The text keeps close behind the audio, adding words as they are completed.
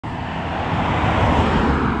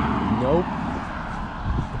Nope.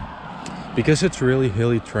 Because it's really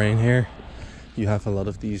hilly terrain here, you have a lot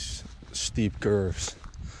of these steep curves.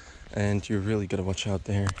 And you really gotta watch out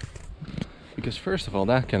there. Because first of all,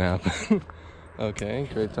 that can happen. Okay,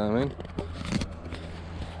 great timing.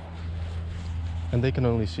 And they can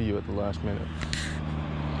only see you at the last minute.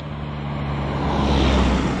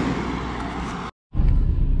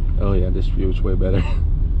 Oh yeah, this view is way better.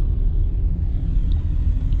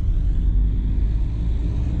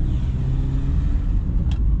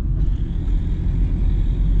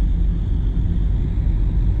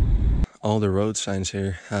 All the road signs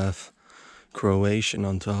here have Croatian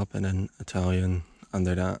on top and then Italian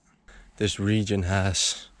under that. This region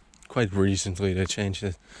has, quite recently they changed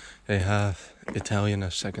it, they have Italian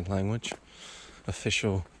as second language,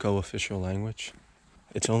 official, co-official language.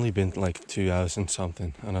 It's only been like 2000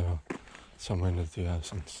 something, I don't know, somewhere in the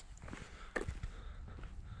 2000s.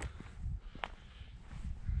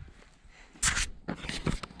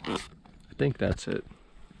 I think that's it.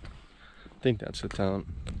 I think that's the town.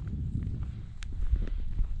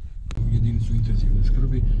 Jedinicu intenzivne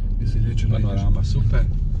skrbi gdje se liječe panorama, super.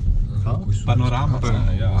 Panorama,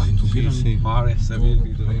 ja, mare se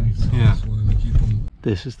vidi. Yeah.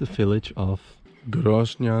 This is the village of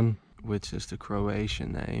Grožnjan, which is the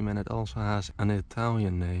Croatian name, and it also has an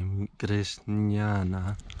Italian name,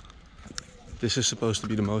 Grisignana. This is supposed to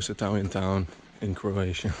be the most Italian town in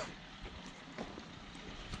Croatia.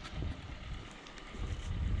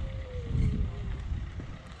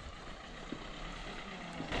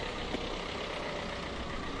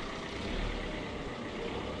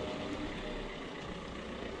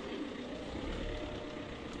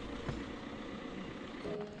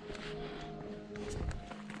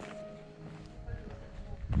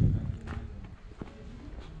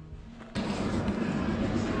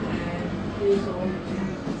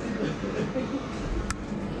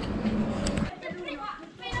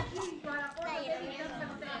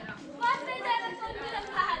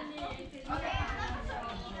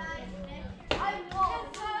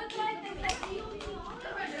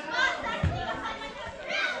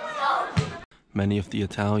 Many of the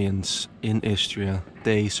Italians in Istria,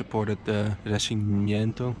 they supported the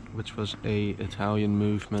Grisignana, which was an Italian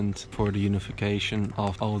movement for the unification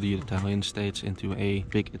of all the Italian states into a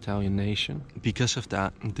big Italian nation. Because of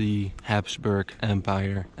that, the Habsburg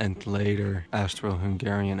Empire and later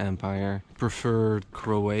Austro-Hungarian Empire preferred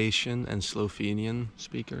Croatian and Slovenian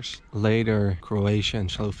speakers. Later, Croatia and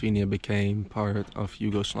Slovenia became part of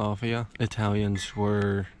Yugoslavia. Italians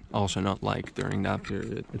were also not liked during that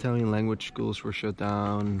period. Italian language schools were shut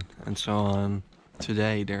down and so on.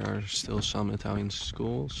 Today there are still some Italian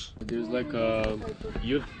schools. There's like a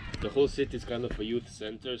youth, the whole city is kind of a youth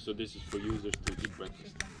center, so this is for users to eat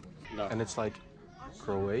breakfast. No. And it's like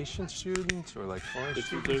Croatian students or like foreign It's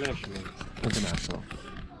students? international. International.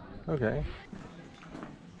 Okay.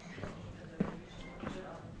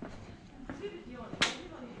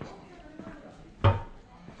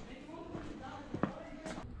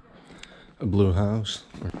 A blue house.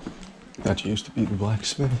 That used to be the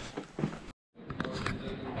blacksmith.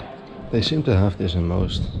 They seem to have this in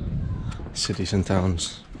most cities and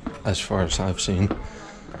towns, as far as I've seen.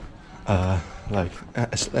 Like,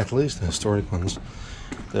 at least the historic ones.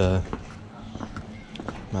 The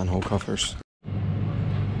manhole covers.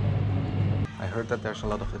 I heard that there's a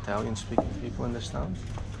lot of Italian-speaking people in this town.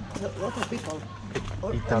 A lot of people.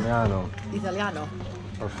 Italiano. Italiano.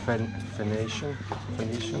 Or Venetian,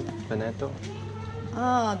 Veneto.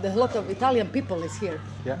 Ah, a lot of Italian people is here.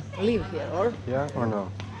 Yeah. Live here, or? Yeah or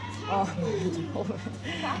no? Oh,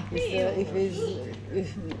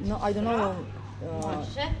 no, I don't know.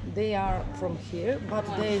 They are from here, but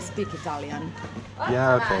they speak Italian.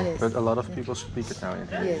 Yeah, okay. Yes. But a lot of people speak Italian.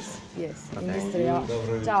 Yes, yes. Okay. In Istria.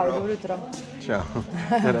 Ciao, dobro jutro. Ciao.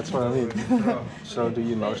 Yeah, that's what I mean. So do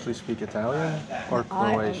you mostly speak Italian or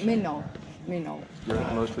Croatian? Me no. You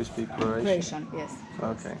mostly speak Croatian? Croatian, yes.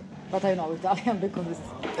 Okay. But I know Italian because...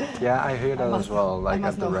 Yeah, I hear that as well. Like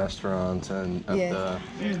at the know. restaurants and at Yes.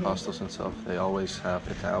 the hostels and stuff, they always have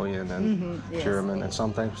Italian and yes. German, and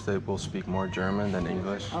sometimes they will speak more German than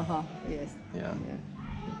English. Yes. Yeah.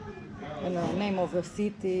 And the name of the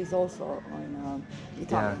city is also in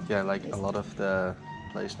Italian. Yeah, like a lot of the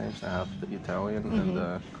place names have the Italian and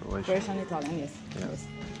the Croatian. Croatian, Italian, yes. Yeah. Yes.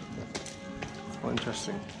 Well,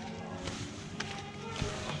 interesting.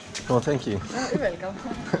 Well, thank you. You're welcome.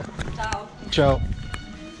 Ciao. Ciao.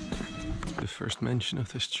 The first mention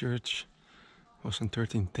of this church was in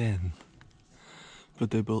 1310,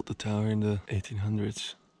 but they built the tower in the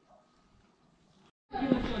 1800s.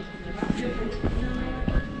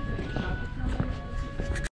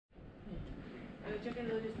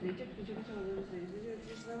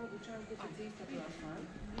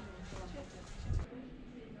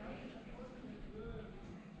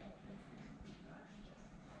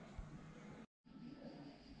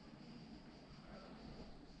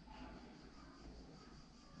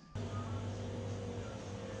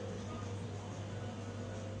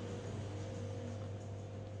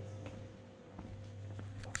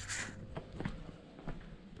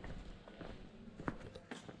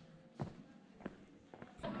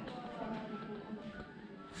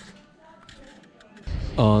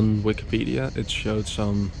 On Wikipedia, it showed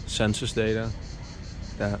some census data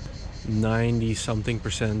that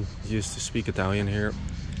 90-something% used to speak Italian here.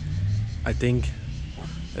 I think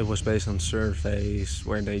it was based on surveys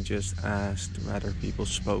where they just asked whether people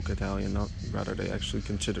spoke Italian, not whether they actually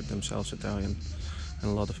considered themselves Italian.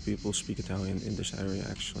 And a lot of people speak Italian in this area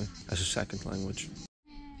actually, as a second language.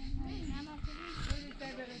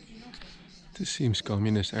 This seems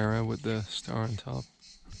communist era with the star on top.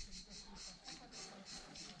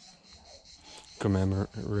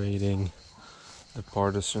 Commemorating the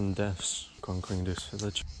partisan deaths conquering this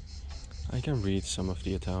village. I can read some of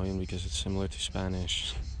the Italian because it's similar to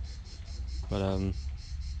Spanish, but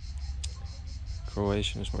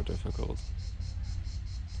Croatian is more difficult.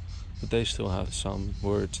 But they still have some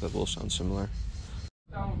words that will sound similar.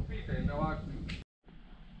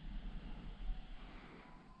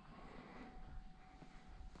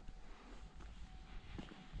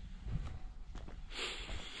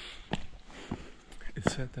 It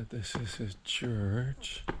said that this is a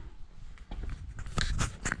church.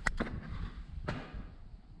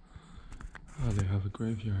 Oh, they have a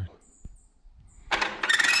graveyard.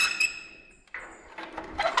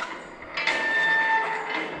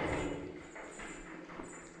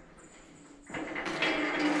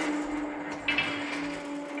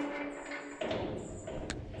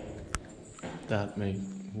 That made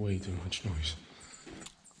way too much noise.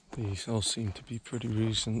 These all seem to be pretty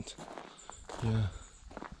recent. Yeah.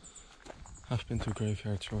 I've been to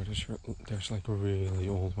graveyards where there's like really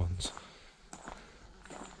old ones.